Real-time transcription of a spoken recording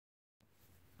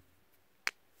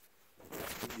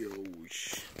Yo,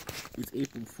 it's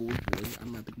April Fool's, boy. I'm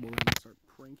about to go around and start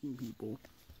pranking people.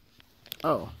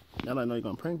 Oh, now that I know you're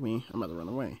gonna prank me, I'm about to run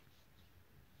away.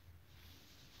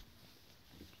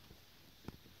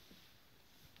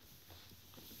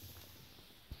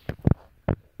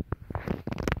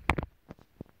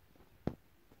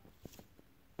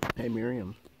 Hey,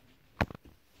 Miriam.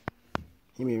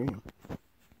 Hey, Miriam.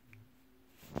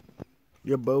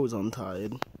 Your bow's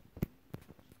untied.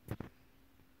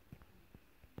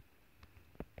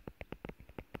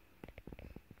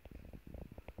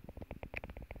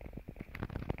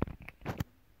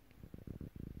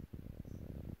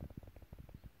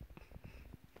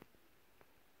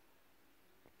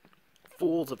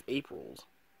 Fools of Aprils.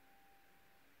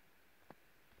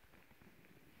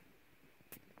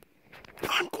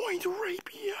 I'm going to rape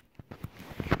you.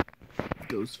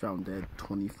 Ghost found dead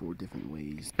 24 different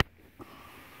ways.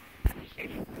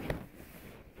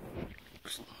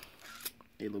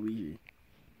 Hey, Luigi.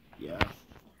 Yeah.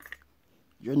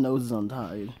 Your nose is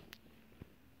untied.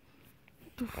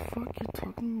 What the fuck you talking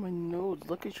about my nose?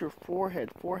 Look at your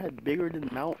forehead. Forehead bigger than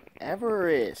Mount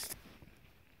Everest.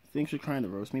 Thinks you're trying to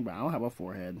roast me, but I don't have a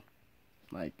forehead.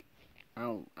 Like,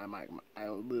 I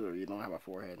literally don't have a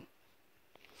forehead.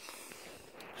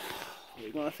 What are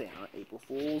you gonna say, huh? April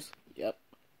Fools? Yep.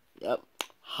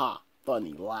 Ha.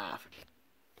 Funny. Laugh.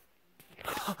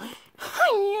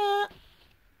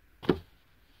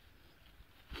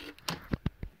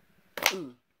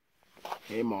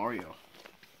 Hey, Mario.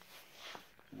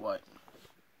 What?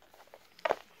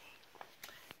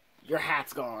 Your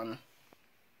hat's gone.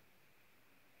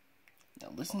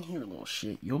 Now listen here, little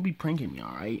shit. You'll be pranking me,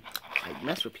 alright? I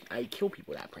mess with people. I kill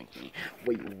people that prank me.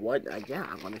 Wait, what? Yeah,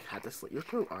 I'm gonna have to slit your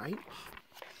throat, alright?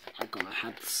 I'm gonna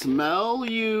have to smell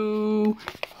you.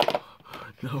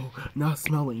 No, not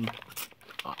smelling.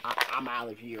 I'm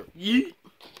out of here. Yeet.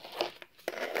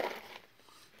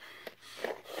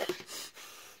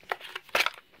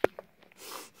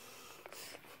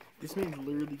 This man's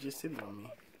literally just sitting on me.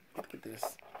 Look at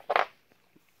this.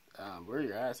 Where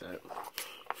your ass at?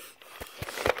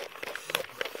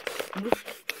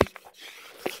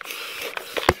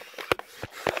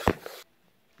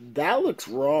 That looks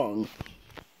wrong.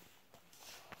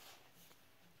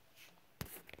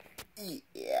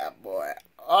 Yeah, boy.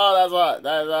 Oh, that's hot.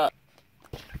 That's hot.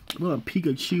 I'm gonna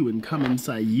Pikachu and come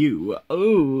inside you.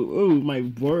 Oh, my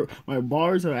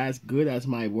bars are as good as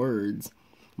my words.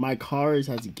 My car is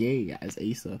as gay as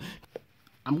Asa.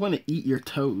 I'm gonna eat your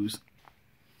toes.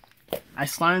 I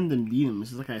slimed and beat him.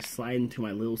 It's just like I slide into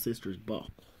my little sister's butt.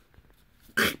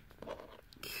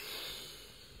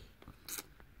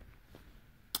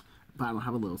 But I don't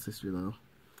have a little sister, though.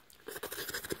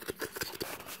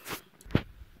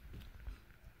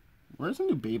 Where's the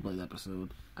new Beyblade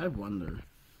episode? I wonder.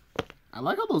 I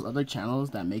like all those other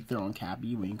channels that make their own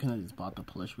Cappy when you could have just bought the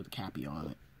plush with Cappy on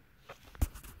it.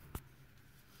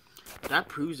 That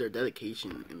proves their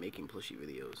dedication in making plushie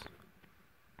videos.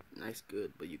 Nice,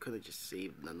 good, but you could have just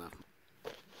saved enough.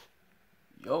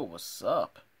 Yo, what's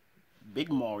up?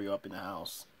 Big Mario up in the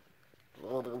house.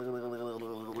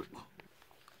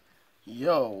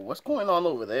 Yo, what's going on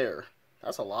over there?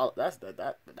 That's a lot. That's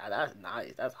nice.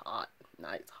 That's hot.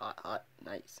 Nice, hot,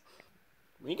 nice.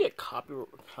 When you get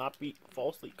falsely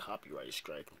copyright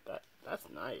strike, that's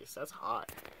nice. That's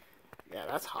hot. Yeah,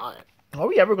 that's hot. Are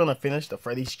we ever gonna finish the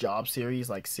Freddy's Job series?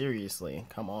 Like, seriously,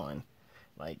 come on.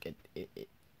 Like, it's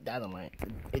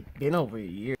been over a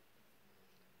year.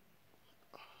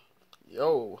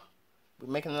 Yo, we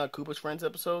making another Koopa's Friends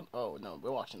episode? Oh no,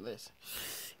 we're watching this.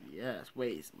 Yes.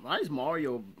 Wait, why is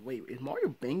Mario? Wait, is Mario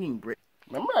banging Brick?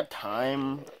 Remember that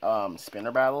time,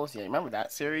 Spinner Battles? Yeah, remember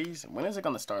that series? When is it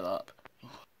gonna start up?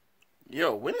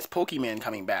 Yo, when is Pokemon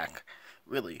coming back?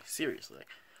 Really, seriously,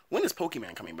 when is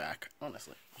Pokemon coming back?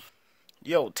 Honestly.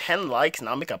 Yo, 10 likes and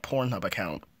I'll make a Pornhub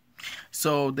account.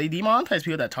 So, they demonetize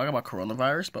people that talk about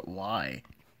coronavirus, but why?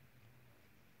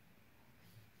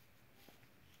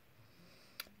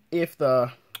 If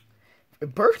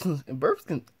birds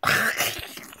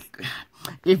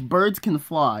can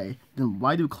fly, then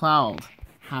why do clouds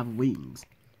have wings?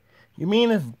 You mean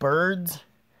if birds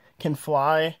can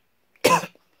fly,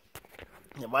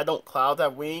 then why don't clouds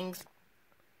have wings?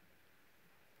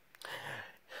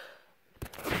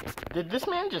 Did this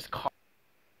man just call?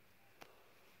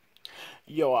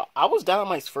 Yo, I was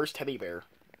Dynamite's first teddy bear.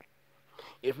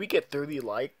 If we get 30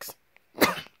 likes,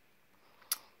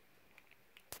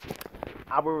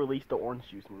 I will release the Orange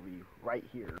Juice movie right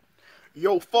here.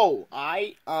 Yo, foe,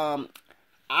 I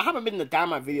haven't been in the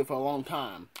Dynamite video for a long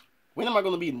time. When am I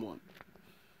gonna be in one?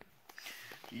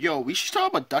 Yo, we should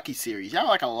start up a Ducky series. Y'all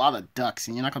like a lot of ducks,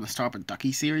 and you're not gonna start up a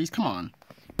Ducky series? Come on.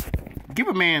 Give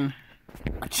a man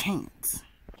a chance.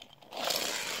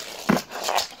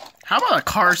 How about a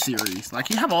car series? Like,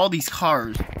 you have all these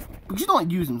cars, but you don't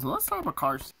use them, so let's talk about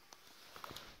cars.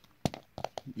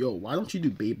 Yo, why don't you do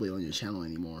Beyblade on your channel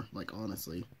anymore? Like,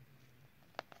 honestly.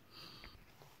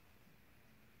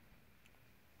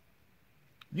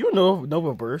 You know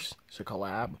Novaverse should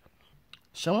collab.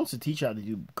 Someone should teach you how to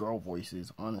do girl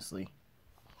voices, honestly.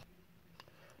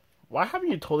 Why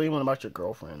haven't you told anyone about your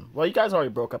girlfriend? Well, you guys already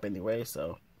broke up anyway,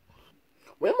 so.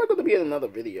 When am I going to be in another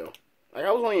video? Like,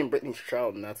 I was only in Britney's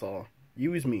child, and that's all.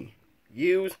 Use me.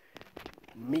 Use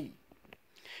me.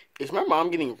 Is my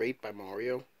mom getting raped by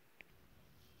Mario?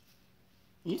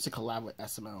 You need to collab with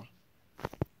SML.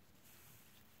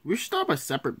 We should start a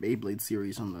separate Beyblade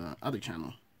series on the other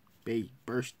channel. The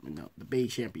Bay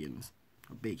Champions.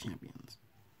 Or Bay Champions.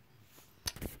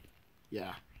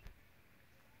 Yeah.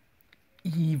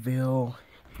 Evil.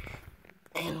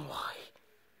 NYCKEY.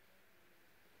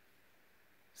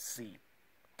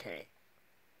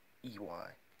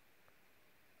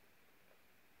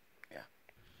 Yeah.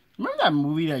 Remember that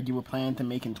movie that you were planning to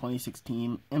make in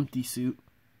 2016? Empty Suit?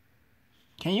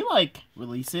 Can you, like,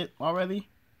 release it already?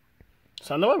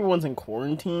 So I know everyone's in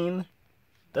quarantine.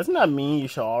 Doesn't that mean you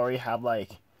should already have,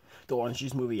 like, the Orange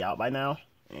Juice movie out by now?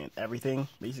 And everything,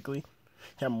 basically?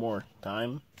 You have more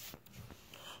time.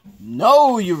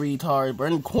 No, you retard. We're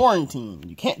in quarantine.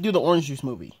 You can't do the Orange Juice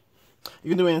movie. You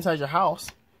can do it inside your house.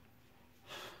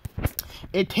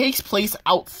 It takes place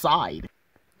outside.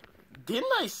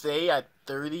 Didn't I say at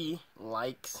 30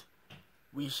 likes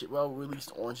we should release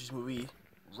the Orange Juice movie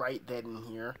right then and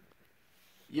here?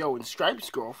 Yo, in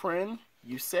Stripe's girlfriend,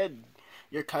 you said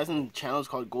your cousin's channel is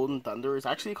called Golden Thunder. It's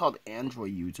actually called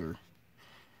Android User.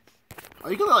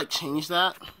 Are you gonna, like, change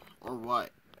that? Or what?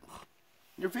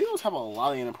 Your videos have a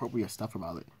lot of inappropriate stuff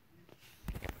about it.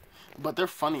 But they're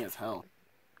funny as hell.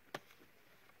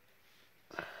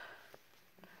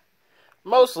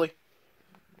 Mostly.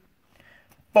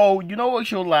 Oh, you know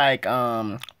what you like,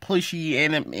 plushy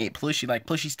anime, plushy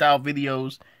style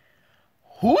videos?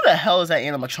 Who the hell is that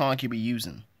animatronic you be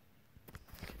using?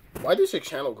 Why does your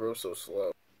channel grow so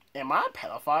slow? Am I a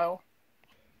pedophile?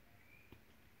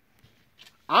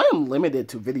 I am limited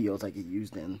to videos I get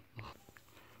used in.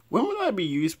 When would I be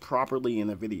used properly in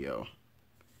a video?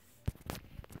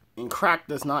 And crack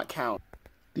does not count.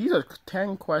 These are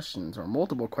 10 questions, or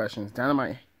multiple questions,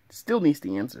 Dynamite still needs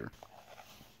to answer.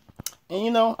 And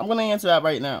you know, I'm going to answer that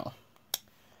right now.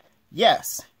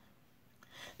 Yes,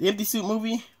 the Empty Suit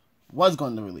movie was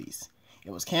going to release.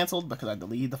 It was canceled because I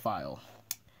deleted the file.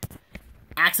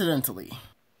 Accidentally.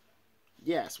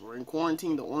 Yes, we're in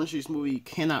quarantine. The Orange Juice movie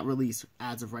cannot release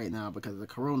as of right now because of the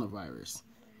coronavirus.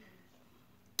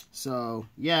 So,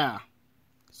 yeah.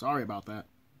 Sorry about that.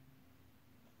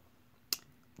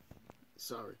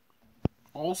 Sorry.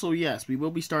 Also, yes, we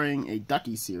will be starting a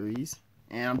Ducky series.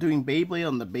 And I'm doing Beyblade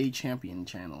on the Bay Champion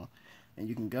channel. And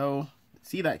you can go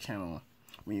see that channel.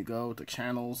 When you go to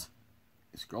channels,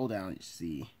 scroll down, you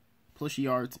see Plushy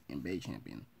Arts and Bay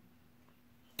Champion.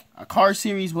 A car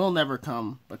series will never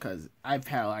come because I've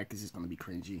had like this is going to be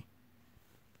cringy.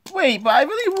 Wait, but I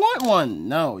really want one.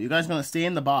 No, you guys are going to stay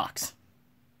in the box.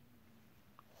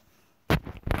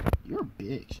 You're a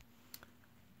bitch.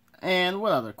 And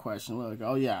what other question? Look,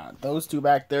 oh yeah, those two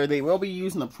back there, they will be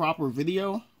using a proper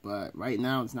video, but right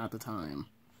now it's not the time.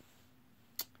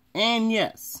 And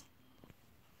yes,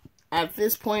 at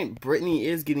this point, Brittany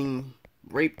is getting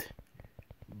raped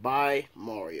by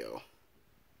Mario.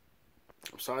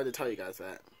 I'm sorry to tell you guys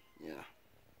that. Yeah.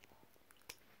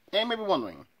 And maybe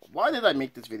wondering, why did I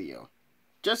make this video?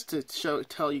 Just to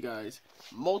tell you guys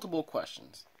multiple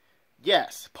questions.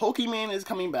 Yes, Pokemon is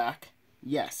coming back.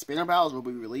 Yes, Spinner Battles will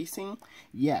be releasing.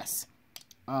 Yes.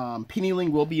 Penny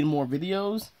will be in more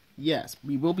videos. Yes,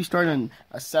 we will be starting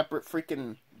a separate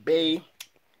freaking Beyblade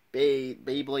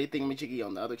thingamajiggy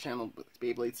on the other channel,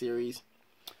 Beyblade series.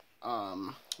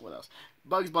 What else?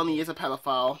 Bugs Bunny is a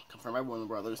pedophile, confirmed by Warner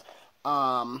Brothers.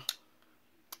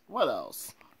 What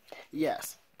else?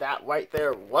 Yes, that right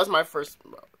there was my first.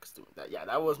 Yeah,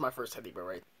 that was my first teddy bear,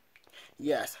 right?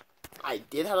 Yes, I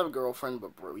did have a girlfriend,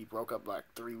 but we broke up like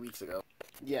 3 weeks ago.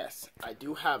 Yes, I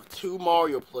do have 2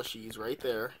 Mario plushies right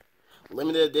there.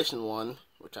 Limited edition one,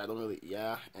 which I don't really,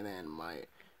 yeah, and then my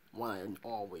one I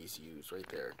always use right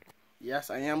there.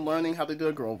 Yes, I am learning how to do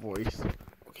a girl voice.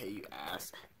 Okay, you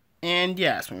ass. And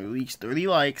yes, when we reach 30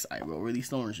 likes, I will release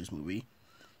the Orange Juice movie.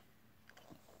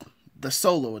 The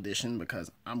solo edition,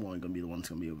 because I'm only going to be the one that's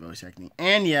going to be voice acting.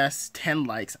 And yes, 10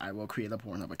 likes, I will create a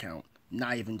Pornhub account.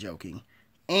 Not even joking.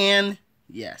 And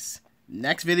yes,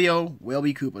 next video will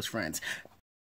be Koopa's Friends.